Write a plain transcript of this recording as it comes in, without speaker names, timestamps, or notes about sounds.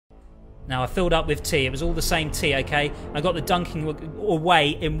Now I filled up with tea. It was all the same tea, okay? I got the dunking away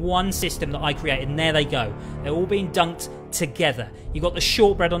in one system that I created, and there they go. They're all being dunked together. You've got the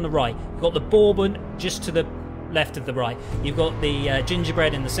shortbread on the right. You've got the bourbon just to the left of the right. You've got the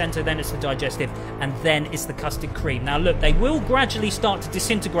gingerbread in the centre, then it's the digestive, and then it's the custard cream. Now look, they will gradually start to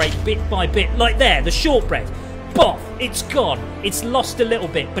disintegrate bit by bit, like there, the shortbread. Boff! It's gone. It's lost a little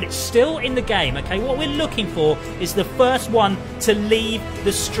bit, but it's still in the game, okay? What we're looking for is the first one to leave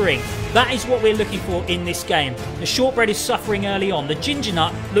the string. That is what we're looking for in this game. The shortbread is suffering early on. The ginger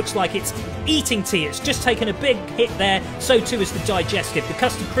nut looks like it's eating tea. It's just taken a big hit there. So too is the digestive. The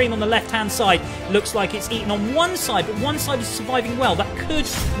custard cream on the left-hand side looks like it's eaten on one side, but one side is surviving well. That could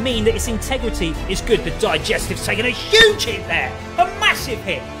mean that its integrity is good. The digestive's taken a huge hit there. A massive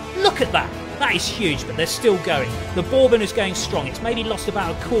hit. Look at that. That is huge, but they're still going. The bourbon is going strong. It's maybe lost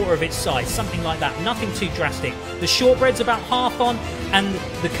about a quarter of its size, something like that. Nothing too drastic. The shortbread's about half on, and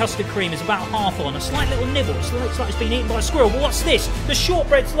the custard cream is about half on. A slight little nibble. It looks like it's been eaten by a squirrel. But what's this? The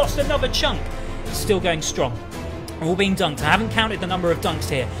shortbread's lost another chunk. It's still going strong. All being dunked. I haven't counted the number of dunks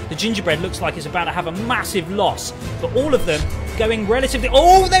here. The gingerbread looks like it's about to have a massive loss, but all of them going relatively...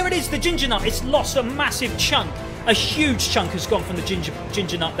 Oh, there it is, the ginger nut. It's lost a massive chunk. A huge chunk has gone from the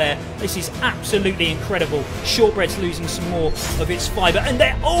ginger nut there. This is absolutely incredible. Shortbread's losing some more of its fibre. And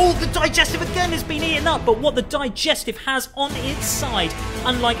there, oh, the digestive again has been eaten up. But what the digestive has on its side,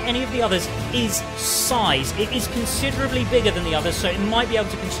 unlike any of the others, is size. It is considerably bigger than the others, so it might be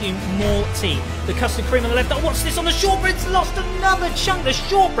able to consume more tea. The custard cream on the left. Oh, what's this on the shortbread's lost another chunk. The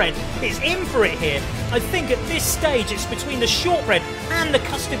shortbread is in for it here. I think at this stage it's between the shortbread and the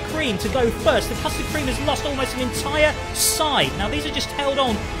custard cream to go first. The custard cream has lost almost an entire side. Now these are just held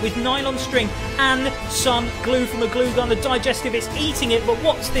on with nylon string and some glue from a glue gun. The digestive is eating it, but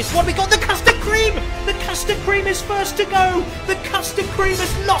what's this? What have we got? The custard cream! The custard cream is first to go. The custard cream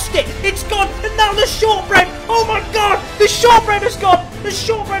has lost it. It's gone, and now the shortbread. Oh my god! The shortbread has gone. The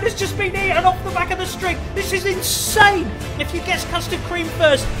shortbread has just been eaten off the back of the string. This is insane. If you guess custard cream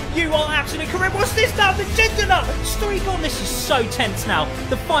first, you are absolutely correct. What's this now? The ginger nut. It's 3 gone. This is so tense now.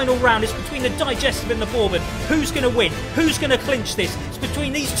 The final round is between the digestive and the bourbon. Who's going to win? Who's going to clinch this? It's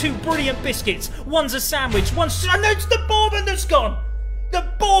between these two brilliant biscuits. One's a sandwich. One's... Oh, no, it's the bourbon that's gone.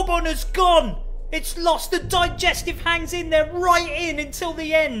 The bourbon has gone. It's lost. The digestive hangs in there right in until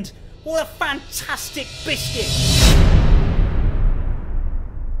the end. What a fantastic biscuit.